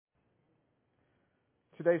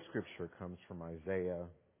Today's scripture comes from Isaiah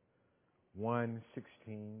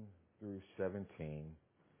 1:16 through 17,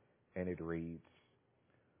 and it reads,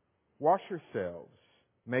 "Wash yourselves,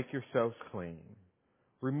 make yourselves clean.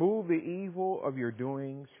 Remove the evil of your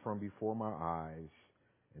doings from before my eyes,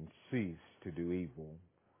 and cease to do evil.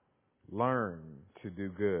 Learn to do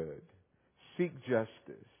good. Seek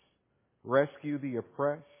justice. Rescue the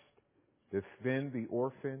oppressed. Defend the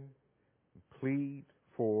orphan. Plead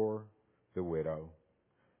for the widow."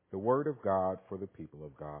 The word of God for the people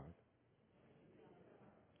of God.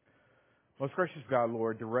 Most gracious God,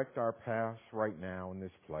 Lord, direct our paths right now in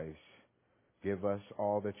this place. Give us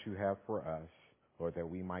all that you have for us, Lord, that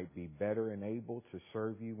we might be better and able to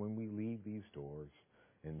serve you when we leave these doors.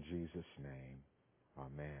 In Jesus' name,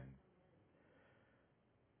 amen.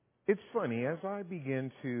 It's funny, as I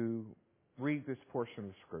begin to read this portion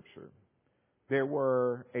of Scripture, there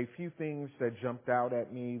were a few things that jumped out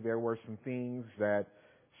at me. There were some things that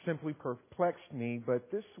simply perplexed me, but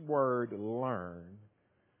this word learn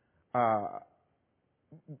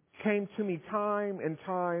came to me time and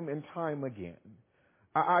time again.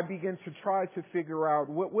 I began to try to figure out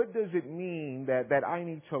what does it mean that I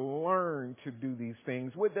need to learn to do these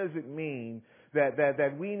things? What does it mean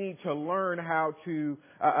that we need to learn how to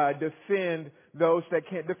defend those that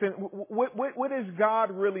can't defend? What is God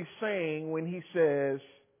really saying when He says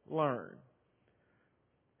learn?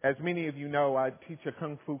 As many of you know, I teach a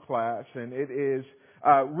Kung Fu class, and it is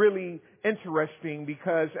really interesting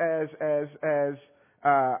because as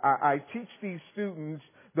I teach these students,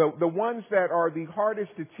 the ones that are the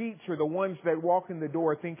hardest to teach are the ones that walk in the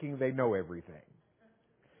door thinking they know everything.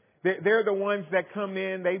 They're the ones that come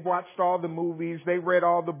in, they've watched all the movies, they read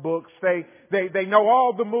all the books, they know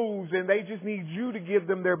all the moves, and they just need you to give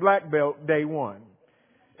them their black belt day one.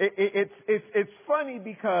 It's funny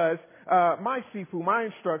because my Sifu, my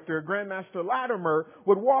instructor, Grandmaster Latimer,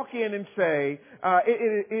 would walk in and say,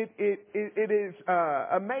 it is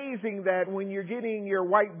amazing that when you're getting your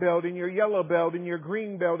white belt and your yellow belt and your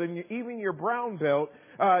green belt and even your brown belt,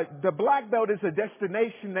 the black belt is a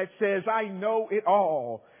destination that says, I know it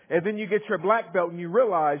all. And then you get your black belt and you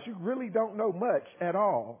realize you really don't know much at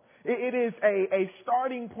all. It is a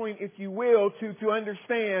starting point, if you will, to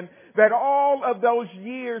understand that all of those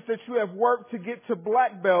years that you have worked to get to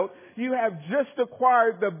black belt, you have just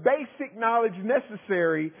acquired the basic knowledge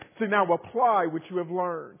necessary to now apply what you have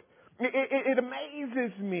learned. It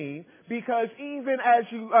amazes me because even as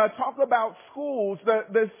you talk about schools,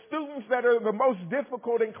 the students that are the most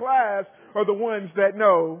difficult in class are the ones that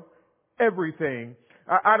know everything.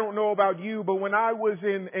 I don't know about you, but when I was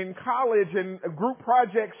in college and group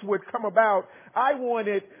projects would come about, I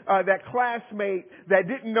wanted that classmate that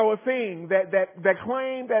didn't know a thing, that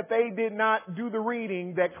claimed that they did not do the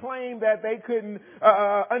reading, that claimed that they couldn't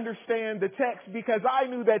understand the text, because I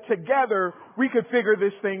knew that together we could figure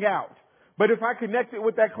this thing out. But if I connected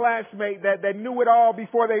with that classmate that knew it all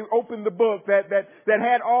before they opened the book, that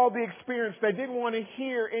had all the experience, that didn't want to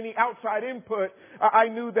hear any outside input, I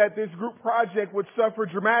knew that this group project would suffer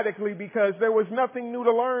dramatically because there was nothing new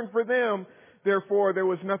to learn for them. Therefore, there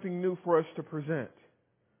was nothing new for us to present.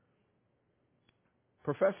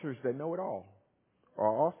 Professors that know it all are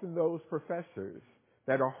often those professors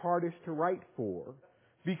that are hardest to write for,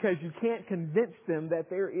 because you can't convince them that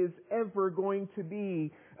there is ever going to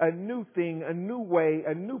be a new thing, a new way,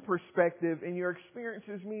 a new perspective, and your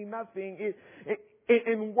experiences mean nothing.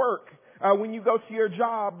 In work, when you go to your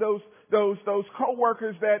job, those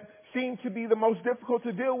coworkers that seem to be the most difficult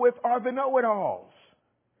to deal with are the know-it-alls.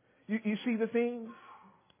 You see the theme?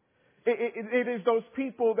 It is those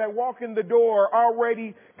people that walk in the door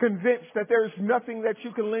already convinced that there's nothing that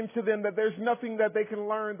you can lend to them, that there's nothing that they can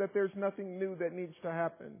learn, that there's nothing new that needs to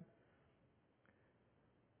happen.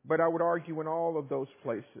 But I would argue in all of those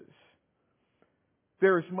places,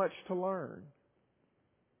 there is much to learn.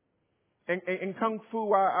 In Kung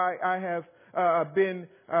Fu, I have been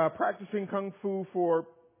practicing Kung Fu for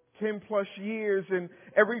 10 plus years, and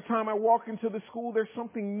every time I walk into the school, there's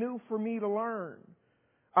something new for me to learn.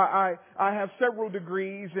 I have several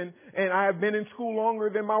degrees, and I have been in school longer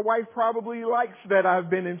than my wife probably likes that I've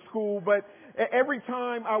been in school. But every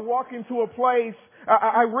time I walk into a place,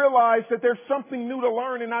 I realize that there's something new to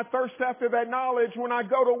learn, and I thirst after that knowledge. When I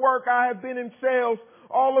go to work, I have been in sales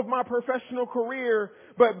all of my professional career,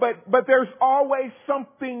 but there's always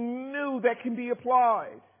something new that can be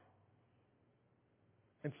applied.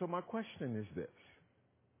 And so my question is this.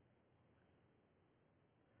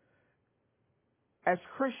 As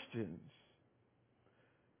Christians,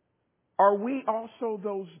 are we also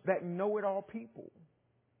those that know-it-all people?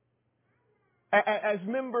 As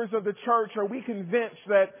members of the church, are we convinced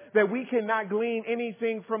that we cannot glean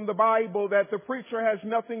anything from the Bible, that the preacher has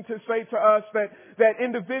nothing to say to us, that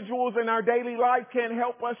individuals in our daily life can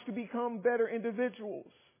help us to become better individuals?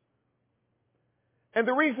 And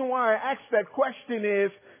the reason why I ask that question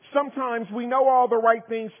is sometimes we know all the right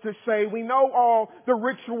things to say. We know all the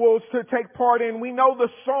rituals to take part in. We know the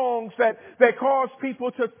songs that cause people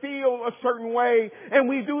to feel a certain way. And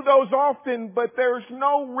we do those often, but there's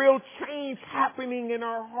no real change happening in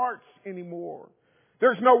our hearts anymore.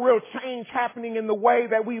 There's no real change happening in the way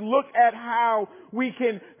that we look at how we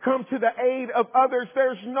can come to the aid of others.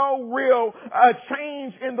 There's no real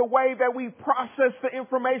change in the way that we process the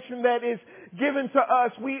information that is given to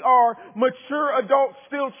us. We are mature adults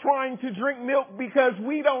still trying to drink milk because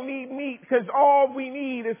we don't need meat, because all we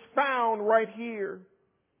need is found right here.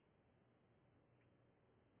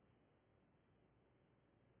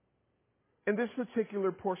 In this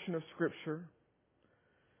particular portion of Scripture,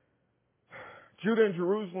 Judah and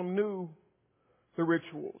Jerusalem knew the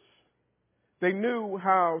rituals. They knew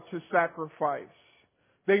how to sacrifice.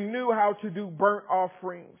 They knew how to do burnt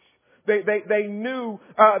offerings. They knew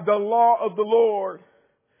the law of the Lord.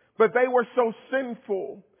 But they were so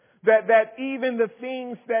sinful that even the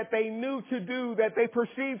things that they knew to do, that they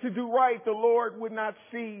perceived to do right, the Lord would not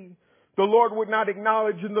see. The Lord would not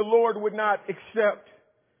acknowledge, and the Lord would not accept.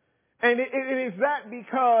 And it is that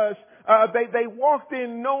because they walked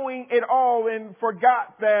in knowing it all and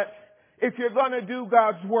forgot that if you're going to do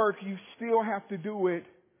God's work, you still have to do it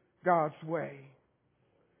God's way.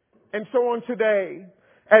 And so on today,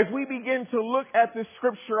 as we begin to look at this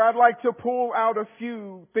scripture, I'd like to pull out a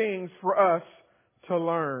few things for us to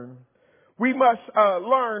learn. We must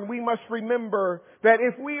learn, we must remember that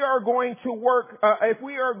if we are going to work, if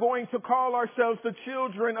we are going to call ourselves the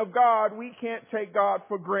children of God, we can't take God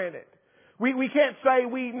for granted. We can't say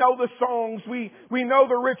we know the songs, we know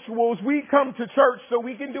the rituals, we come to church so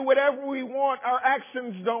we can do whatever we want, our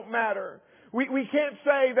actions don't matter. We can't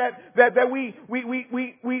say that we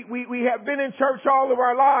have been in church all of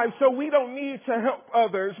our lives, so we don't need to help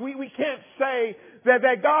others. We can't say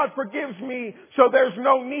that God forgives me, so there's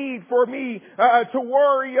no need for me to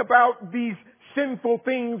worry about these sinful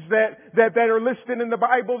things that are listed in the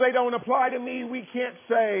Bible. They don't apply to me. We can't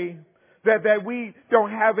say that we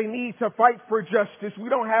don't have a need to fight for justice. We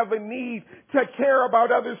don't have a need to care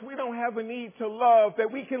about others. We don't have a need to love,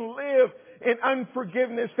 that we can live in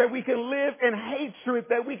unforgiveness, that we can live in hatred,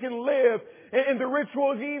 that we can live in the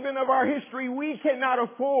rituals even of our history. We cannot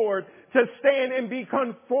afford to stand and be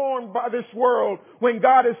conformed by this world when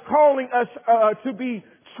God is calling us to be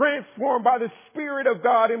transformed by the Spirit of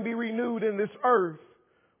God and be renewed in this earth.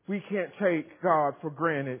 We can't take God for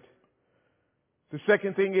granted. The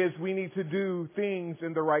second thing is we need to do things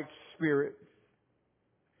in the right spirit.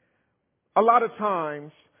 A lot of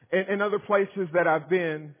times, in other places that I've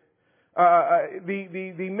been,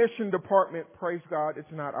 the mission department, praise God,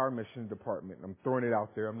 it's not our mission department. I'm throwing it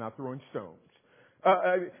out there. I'm not throwing stones.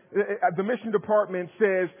 The mission department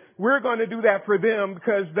says we're going to do that for them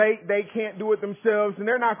because they can't do it themselves and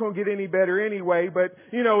they're not going to get any better anyway. But,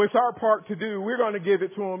 it's our part to do. We're going to give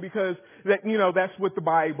it to them because that's what the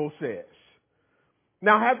Bible says.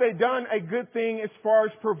 Now, have they done a good thing as far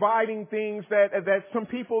as providing things that some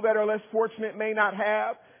people that are less fortunate may not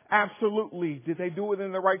have? Absolutely. Did they do it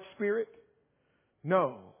in the right spirit?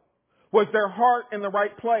 No. Was their heart in the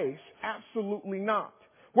right place? Absolutely not.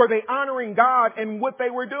 Were they honoring God in what they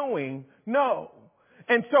were doing? No.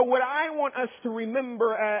 And so what I want us to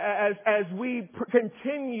remember as we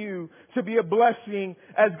continue to be a blessing,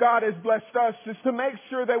 as God has blessed us, is to make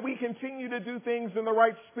sure that we continue to do things in the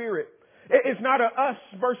right spirit. It's not a us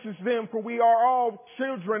versus them, for we are all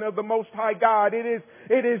children of the Most High God. It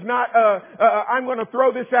is not I'm going to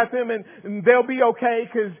throw this at them and they'll be okay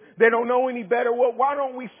because they don't know any better. Well, why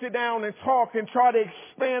don't we sit down and talk and try to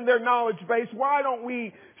expand their knowledge base? Why don't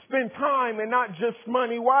we spend time and not just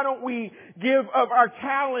money? Why don't we give of our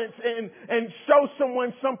talents and show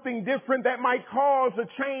someone something different that might cause a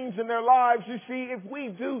change in their lives? You see, if we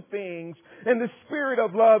do things in the spirit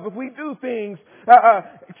of love, if we do things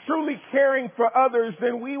truly caring for others,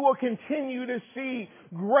 then we will continue to see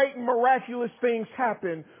great miraculous things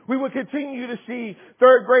happen. We will continue to see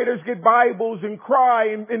third graders get Bibles and cry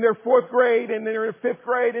in their fourth grade and in their fifth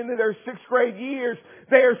grade and in their sixth grade years.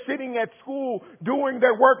 They are sitting at school doing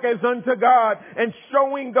their work as unto God and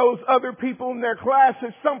showing those other people in their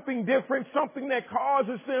classes something different, something that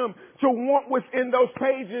causes them to want what's in those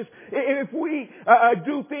pages. And if we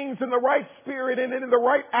do things in the right spirit and in the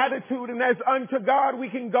right attitude and as unto God, we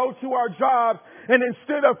can go to our jobs and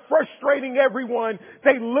instead of frustrating everyone,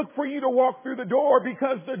 They look for you to walk through the door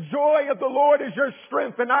because the joy of the Lord is your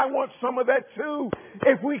strength. And I want some of that too.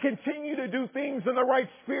 If we continue to do things in the right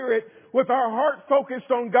spirit with our heart focused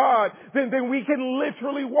on God, then we can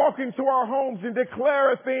literally walk into our homes and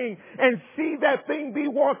declare a thing and see that thing be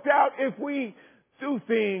walked out if we do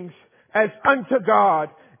things as unto God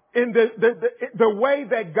in the way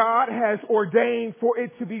that God has ordained for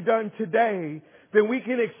it to be done today. Then we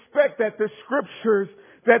can expect that the scriptures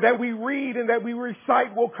that we read and that we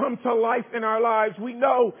recite will come to life in our lives. We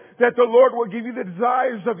know that the Lord will give you the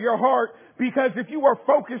desires of your heart, because if you are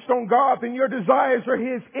focused on God, then your desires are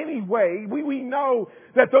His anyway. We know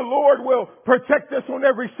that the Lord will protect us on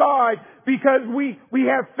every side because we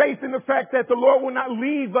have faith in the fact that the Lord will not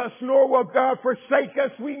leave us, nor will God forsake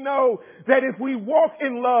us. We know that if we walk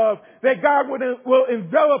in love, that God will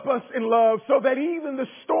envelop us in love so that even the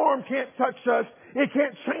storm can't touch us. It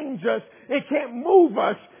can't change us. It can't move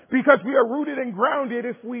us, because we are rooted and grounded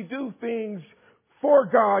if we do things for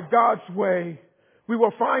God, God's way. We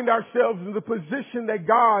will find ourselves in the position that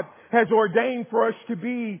God has ordained for us to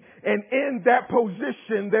be. And in that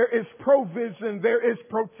position, there is provision, there is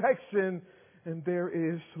protection, and there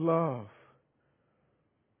is love.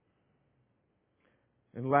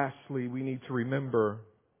 And lastly, we need to remember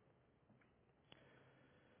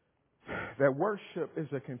that worship is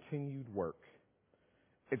a continued work.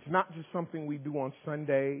 It's not just something we do on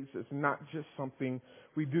Sundays. It's not just something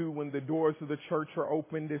we do when the doors of the church are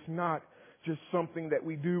opened. It's not just something that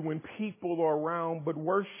we do when people are around, but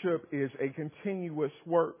worship is a continuous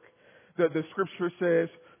work. The scripture says,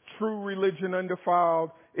 true religion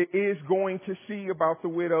undefiled, it is going to see about the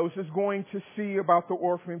widows. It's going to see about the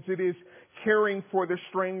orphans. It is caring for the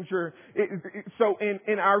stranger. So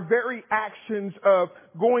in our very actions of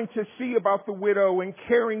going to see about the widow and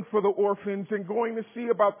caring for the orphans and going to see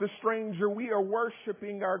about the stranger, we are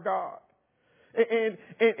worshiping our God. And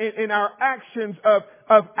in our actions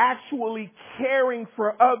of actually caring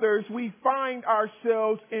for others, we find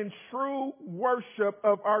ourselves in true worship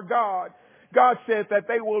of our God. God said that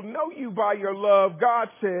they will know you by your love. God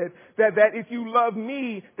said that if you love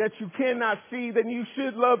me that you cannot see, then you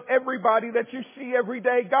should love everybody that you see every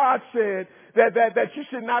day. God said that you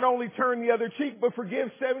should not only turn the other cheek, but forgive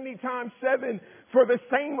 70 times 7 for the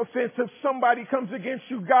same offense if somebody comes against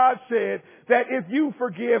you. God said that if you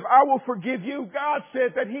forgive, I will forgive you. God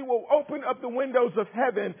said that He will open up the windows of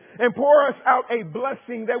heaven and pour us out a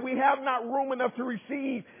blessing that we have not room enough to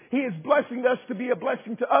receive. He is blessing us to be a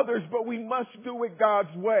blessing to others, but we must do it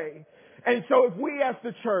God's way. And so if we as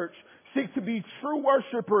the church seek to be true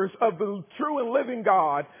worshipers of the true and living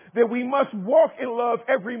God, then we must walk in love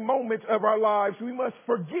every moment of our lives. We must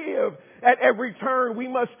forgive at every turn. We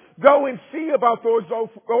must go and see about those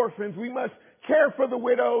orphans. We must care for the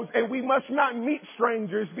widows, and we must not meet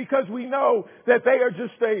strangers because we know that they are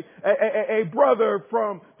just a brother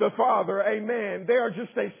from the Father. Amen. They are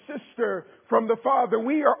just a sister from the Father.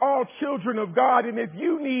 We are all children of God, and if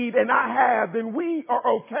you need and I have, then we are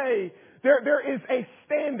okay. There is a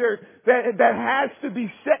standard that has to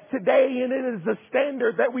be set today, and it is a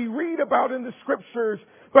standard that we read about in the scriptures.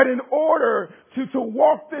 But in order to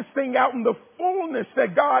walk this thing out in the fullness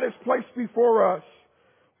that God has placed before us,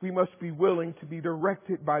 we must be willing to be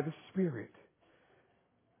directed by the Spirit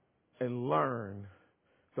and learn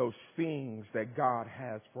those things that God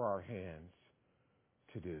has for our hands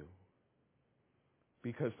to do.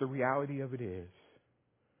 Because the reality of it is,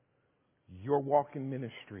 your walk in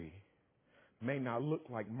ministry may not look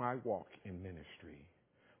like my walk in ministry,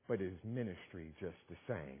 but it is ministry just the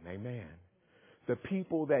same. Amen. The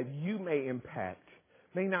people that you may impact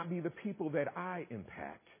may not be the people that I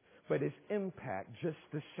impact, but its impact just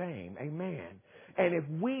the same. Amen. And if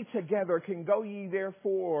we together can go ye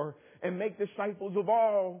therefore and make disciples of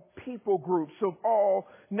all people groups, of all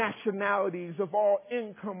nationalities, of all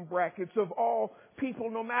income brackets, of all people,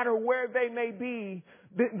 no matter where they may be,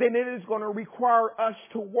 then it is going to require us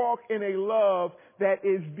to walk in a love that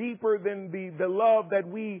is deeper than the love that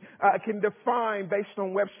we can define based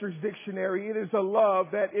on Webster's dictionary. It is a love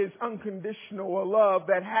that is unconditional, a love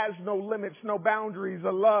that has no limits, no boundaries,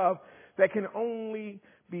 a love that can only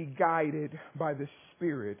be guided by the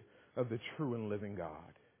Spirit of the true and living God.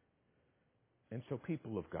 And so,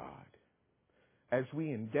 people of God, as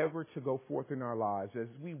we endeavor to go forth in our lives, as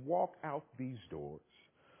we walk out these doors,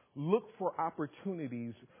 look for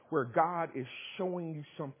opportunities where God is showing you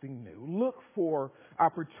something new. Look for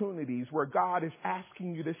opportunities where God is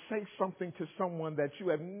asking you to say something to someone that you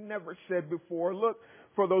have never said before. Look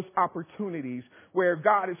for those opportunities where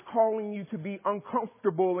God is calling you to be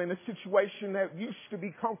uncomfortable in a situation that used to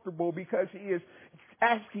be comfortable, because He is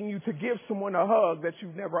asking you to give someone a hug that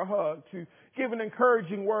you've never hugged, to give an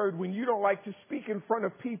encouraging word when you don't like to speak in front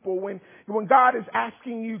of people, when God is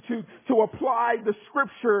asking you to apply the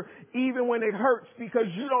scripture even when it hurts because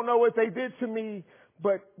you don't know what they did to me.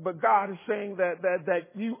 But God is saying that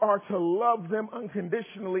you are to love them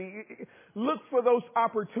unconditionally. Look for those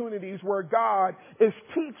opportunities where God is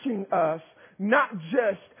teaching us not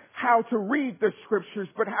just how to read the scriptures,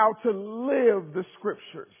 but how to live the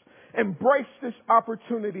scriptures. Embrace this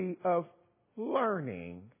opportunity of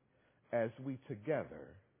learning as we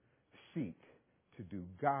together seek to do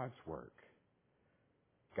God's work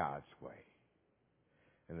God's way.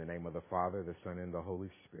 In the name of the Father, the Son, and the Holy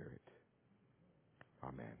Spirit.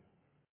 Amen.